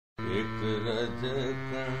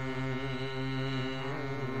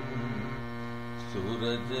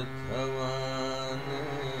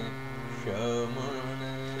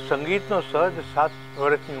સંગીતનો સહજ 7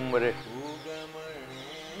 વર્ષની ઉંમરે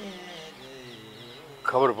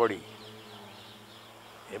ખબર પડી.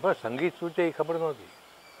 એ પણ સંગીત શું છે એ ખબર નહોતી.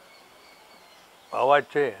 અવાજ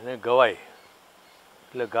છે અને ગવાય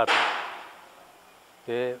એટલે ગાતા.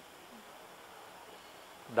 તે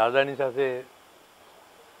દાદાની સાથે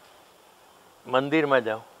મંદિરમાં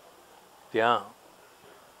જાઉં, ત્યાં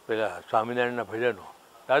પેલા સ્વામિનારાયણના ભજનો,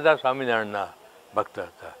 દાદા સ્વામિનારાયણના ભક્ત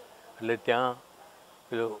હતા, એટલે ત્યાં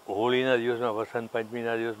પેલો હોળીના દિવસમાં, વસંત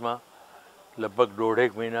પંચમીના દિવસમાં લગભગ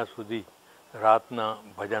 1.5 મહિના સુધી રાતના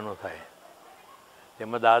ભજનો થાય.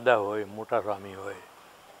 તેમાં દાદા હોય, મોટા સ્વામી હોય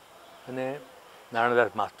અને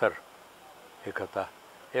નારાયણદાસ માસ્તર એક હતા,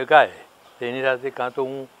 એ ગાય. તેની સાથે કાં તો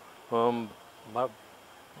હું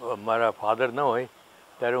મારા ફાધર ન હોય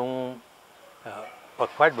ત્યારે હું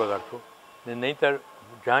પખવાજ બગાડતો ને નહીંતર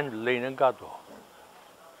જાન લઈને ગાતો.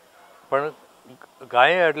 પણ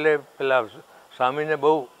ગાય એટલે પેલા સ્વામીને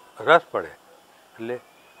બહુ રસ પડે, એટલે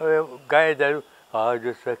હવે ગાય ત્યારે આજ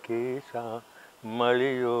સખી સા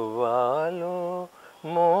મળ્યો વાલો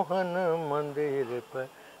મોહન મંદિર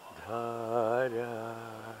પધાર્યા,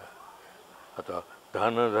 અથવા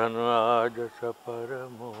ધન ધન આજ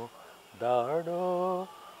સપરમો દાડો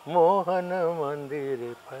મોહન મંદિર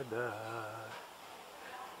પધાર.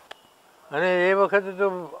 અને એ વખતે તો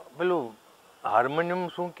પેલું હાર્મોનિયમ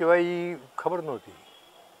શું કહેવાય એ ખબર નહોતી.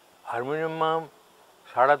 હાર્મોનિયમમાં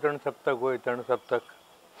 3.5 સપ્તક હોય, 3 સપ્તક,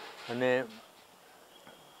 અને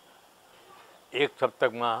એક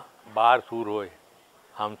સપ્તકમાં 12 સૂર હોય,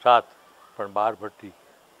 આમ 7 પણ 12 ભટ્ટી.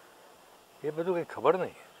 એ બધું કંઈ ખબર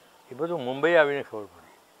નહીં. એ બધું મુંબઈ આવીને ખબર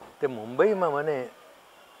પડી. તે મુંબઈમાં મને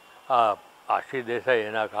આ આશિષ દેસાઈ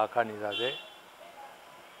એના કાકાની સાથે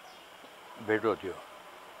ભેટો થયો.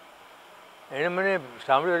 એણે મને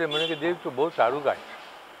સાંભળ્યું એટલે મને કે દેવ તું બહુ સારું ગાય.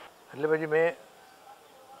 એટલે પછી મેં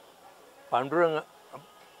પાંડુરંગ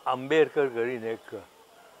આંબેડકર કરીને એક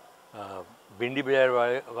ભીંડી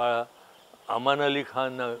બજારવાળા અમાન અલી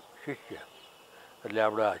ખાનના શિષ્ય, એટલે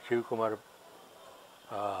આપણા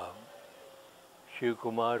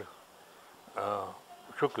શિવકુમાર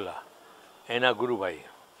શુક્લા, એના ગુરુભાઈ,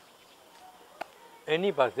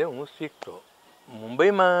 એની પાસે હું શીખતો.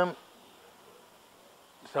 મુંબઈમાં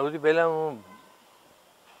સૌથી પહેલાં હું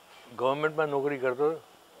ગવર્મેન્ટમાં નોકરી કરતો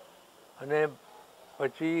અને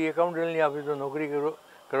પછી એકાઉન્ટન્ટની ઓફિસમાં નોકરી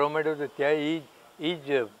કરવા માટે તો ત્યાં એ જ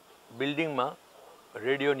બિલ્ડિંગમાં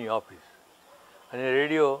રેડિયોની ઓફિસ, અને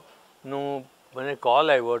રેડિયોનું મને કોલ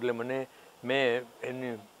આવ્યો એટલે મેં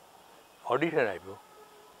એની ઓડિશન આપ્યું.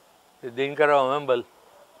 દિનકરા મેમ્બલ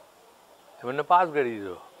મને પાસ કરી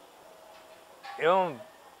દીધો. એમાં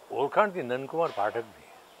ઓળખાણથી નંદકુમાર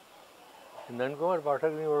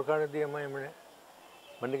પાઠકની ઓળખાણ હતી. એમાં એમણે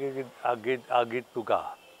મને કહ્યું કે આ ગીત તું ગા.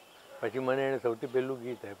 પછી મને એણે સૌથી પહેલું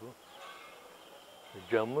ગીત આપ્યું,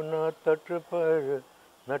 જમુના તટ પર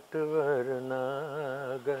નટવર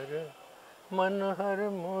નાગર મનહર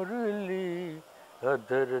મુરલી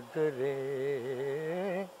અધર ધરે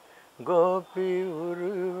ગોપી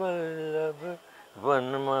ઉર્વલ્લભ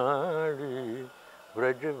વનમાળી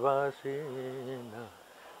વ્રજવાસીના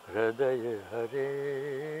હૃદય હરે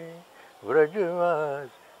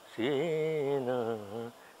વ્રજવાસીના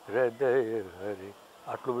હૃદય હરે.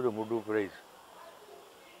 આટલું બધું મોટું પ્રેઝ.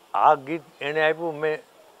 આ ગીત એણે આપ્યું,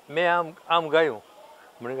 મેં આમ ગાયું.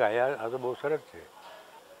 મને કહે યાર આ તો બહુ સરસ છે.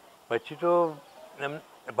 પછી તો એમ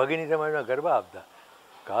ભગીની સમાજમાં ગરબા આપતા,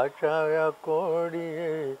 કાચાયા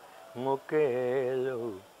કોડીએ મૂકેલો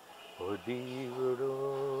દીવડો,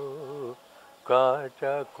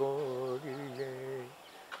 કાચા કોડીએ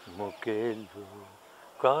મૂકેલો,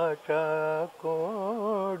 કાચા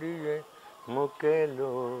કોડીએ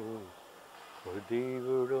મૂકેલો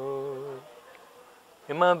દીવડો.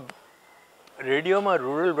 એમાં રેડિયોમાં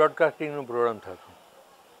રૂરલ બ્રોડકાસ્ટિંગનું પ્રોગ્રામ થતું,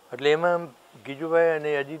 એટલે એમાં ગીજુભાઈ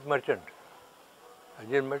અને અજીત મર્ચન્ટ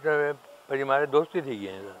પછી મારે દોસ્તી થઈ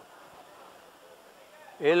ગઈ.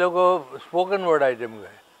 એ લોકો સ્પોકન વર્ડ આઇટમ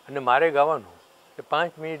ગાય અને મારે ગાવાનું, કે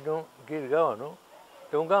 5 મિનિટનું ગીત ગાવાનું,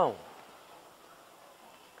 તો હું ગાઉં.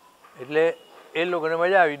 એટલે એ લોકોને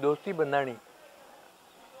મજા આવી, દોસ્તી બંધાણી.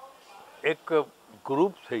 એક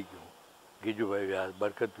ગ્રુપ થઈ ગયું. ગીજુભાઈ વ્યાસ,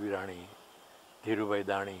 બરકત વિરાણી, ધીરુભાઈ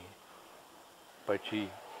દાણી, પછી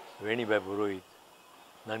વેણીભાઈ પુરોહિત,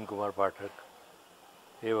 નંદકુમાર પાઠક.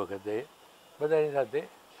 એ વખતે બધાની સાથે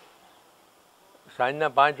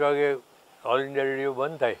સાંજના 5 વાગે ઓલ ઇન્ડિયા રેડિયો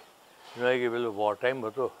બંધ થાય. એમાં કે પેલો વોર ટાઈમ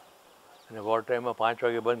હતો અને વોર ટાઈમમાં 5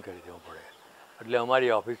 વાગે બંધ કરી દેવું પડે, એટલે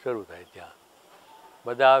અમારી ઓફિસ શરૂ થાય. ત્યાં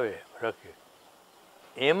બધા આવે રખે.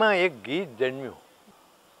 એમાં એક ગીત જન્મ્યું.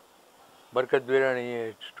 બરકત વિરાણીએ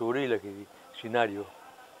સ્ટોરી લખી હતી, સિનારીઓ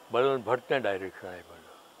બળવંત ભટ્ટને ડાયરેક્શન આપ્યું.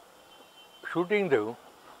 શૂટિંગ થયું,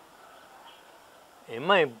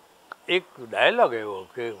 એમાં એક ડાયલોગ એવો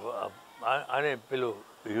કે આને પેલું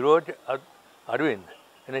હીરો છે અરવિંદ,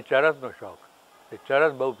 એને ચરસનો શોખ, એ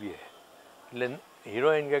ચરસ બહુ પીએ, એટલે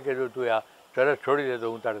હિરોઈન કહે કે જો તું આ ચરસ છોડી દે તો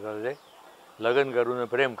હું તારી સાથે લગ્ન કરું ને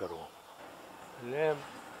પ્રેમ કરું. એટલે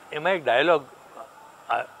એમાં એક ડાયલોગ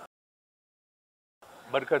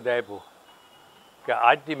બરકત આપ્યો કે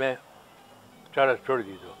આજથી મેં ચરસ છોડી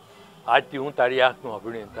દીધો, આજથી હું તારી આંખનું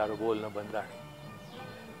અભિનય, તારો બોલ ન બંધાણ.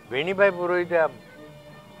 વેણીભાઈ પુરોહિતે આ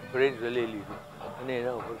ફ્રેઝ લઈ લીધું અને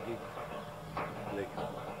એના ઉપર ગીત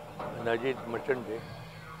લખ્યું અને અજીત મર્ચન્ટે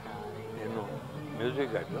એનું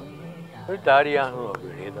મ્યુઝિક આપ્યું. તારી આંખનું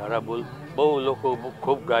અભિનય, તારા બોલ બહુ લોકો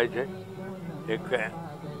ખૂબ ગાય છે, એક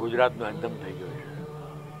ગુજરાતનો એન્થમ થઈ ગયો છે.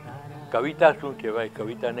 કવિતા શું કહેવાય,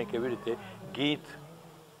 કવિતાને કેવી રીતે, ગીત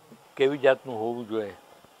કેવી જાતનું હોવું જોઈએ,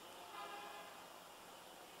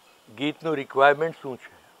 ગીતનું રિક્વાયરમેન્ટ શું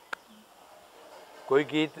છે. કોઈ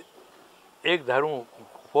ગીત એક ધારું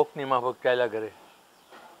ફોકની માફક ચાલ્યા કરે,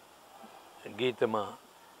 ગીતમાં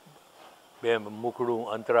બે મુખડું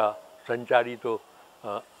અંતરા સંચારી તો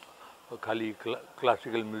ખાલી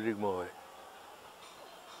ક્લાસિકલ મ્યુઝિકમાં હોય.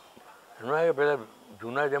 એમાં પહેલાં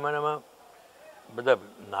જૂના જમાનામાં બધા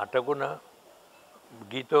નાટકોના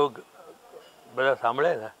ગીતો બધા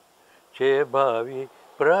સાંભળે ને, છે ભાવિ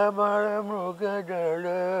પ્રબળ મૃગ જળ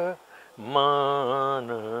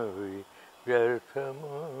માનવી વ્યર્થ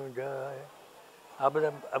જાય, આ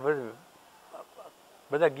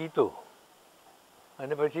બધા ગીતો.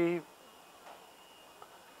 અને પછી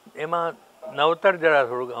એમાં નવતર જરા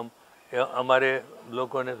થોડુંક અમારે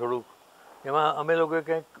લોકોને થોડુંક એમાં અમે લોકોએ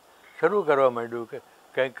કંઈક શરૂ કરવા માંડ્યું કે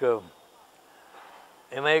કંઈક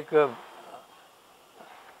એમાં એક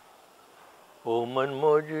ઓ મન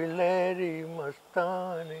મોજી લેરી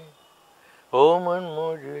મસ્તાની, ઓ મન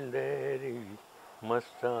મોજી લેરી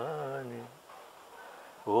મસ્તાની,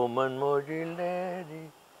 ઓ મન મોજી લેરી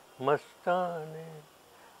મસ્તાની,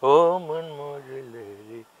 ઓ મન મોજી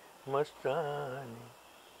લેરી મસ્તાની.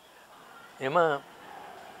 એમાં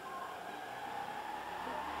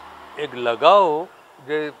એક લગાવ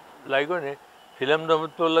જે લાગ્યો ને, ફિલ્મનો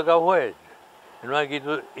તો લગાવ હોય જ, એમાં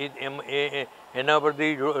કીધું એના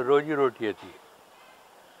પરથી રોજીરોટી હતી.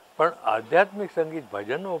 પણ આધ્યાત્મિક સંગીત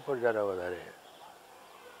ભજનો ઉપર જરા વધારે,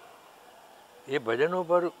 એ ભજનો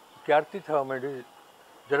પર ક્યારથી થવા માંડ્યું,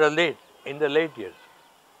 જરા late, in the late years.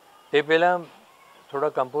 તે પહેલાં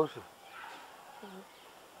થોડા કમ્પોઝ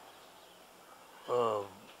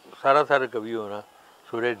સારા સારા કવિઓના,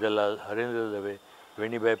 સુરેશ દલાલ, હરેન્દ્ર દવે,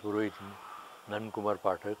 વેણીભાઈ પુરોહિત, નંદકુમાર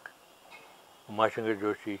પાઠક, ઉમાશંકર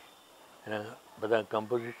જોશી, એના બધા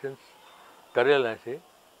કમ્પોઝિશન્સ કરેલા છે.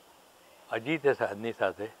 અજીતે સાધની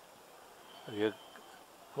સાથે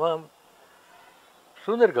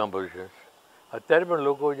સુંદર કમ્પોઝિશન્સ. અત્યારે પણ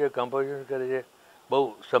લોકો જે કમ્પોઝિશન કરે છે બહુ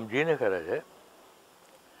સમજીને કરે છે.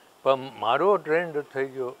 પણ મારો ટ્રેન્ડ થઈ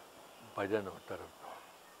ગયો ભજનો તરફનો.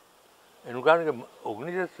 એનું કારણ કે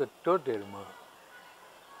 1977માં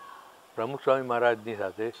પ્રમુખ સ્વામી મહારાજની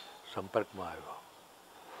સાથે સંપર્કમાં આવ્યો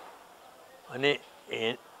અને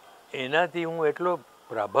એનાથી હું એટલો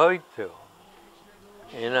પ્રભાવિત થયો,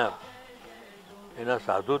 એના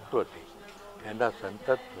સાધુત્વથી, એના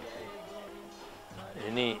સંતત્વથી,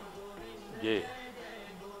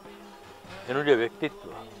 એનું જે વ્યક્તિત્વ,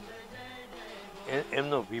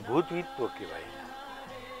 એમનું વિભૂતિત્વ કહેવાય.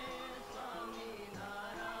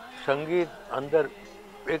 સંગીત અંદર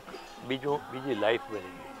એક બીજી લાઈફ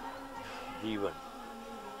બની ગઈ, જીવન.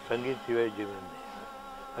 સંગીત સિવાય જીવન નહીં.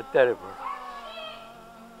 અત્યારે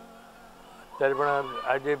પણ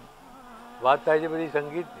આજે વાત થાય છે બધી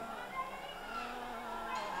સંગીતની.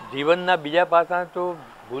 જીવનના બીજા પાસા તો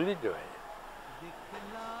ભૂલી જ જવાય.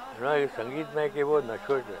 સંગીતમાં એક એવો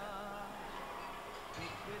નશો છે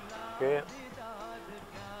કે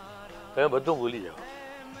તમે બધું ભૂલી જાઓ.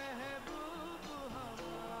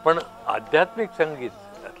 પણ આધ્યાત્મિક સંગીત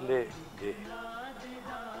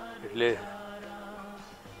એટલે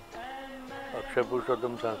અક્ષર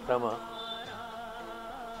પુરુષોત્તમ સંસ્થામાં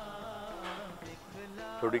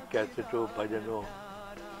થોડીક કેસેટો, ભજનો,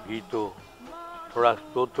 ગીતો, થોડા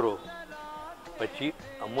સ્તોત્રો, પછી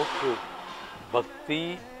અમુક ભક્તિ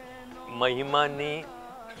મહિમાની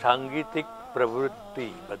સાંગીતિક પ્રવૃત્તિ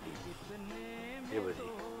બધી, એ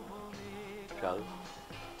બધી ચાલો,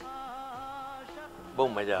 બહુ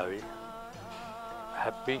મજા આવી,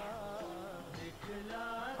 હેપી.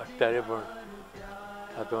 અત્યારે પણ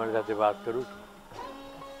આ તમારી સાથે વાત કરું છું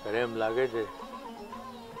ત્યારે એમ લાગે છે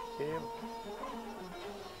કે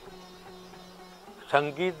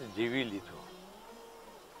સંગીત જીવી લીધું.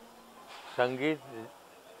 સંગીત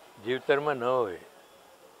જીવતરમાં ન હોય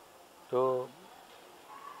તો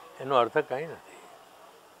એનો અર્થ કાંઈ નથી.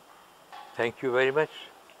 Thank you very much.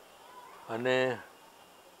 અને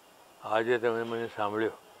આજે તમે મને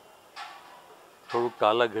સાંભળ્યો, થોડુંક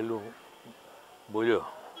તાલાઘેલું બોલ્યો.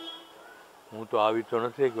 હું તો આવી તો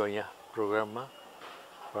નથી ગયો અહીંયા પ્રોગ્રામમાં,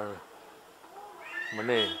 પણ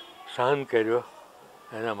મને સહન કર્યો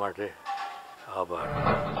એના માટે આભાર.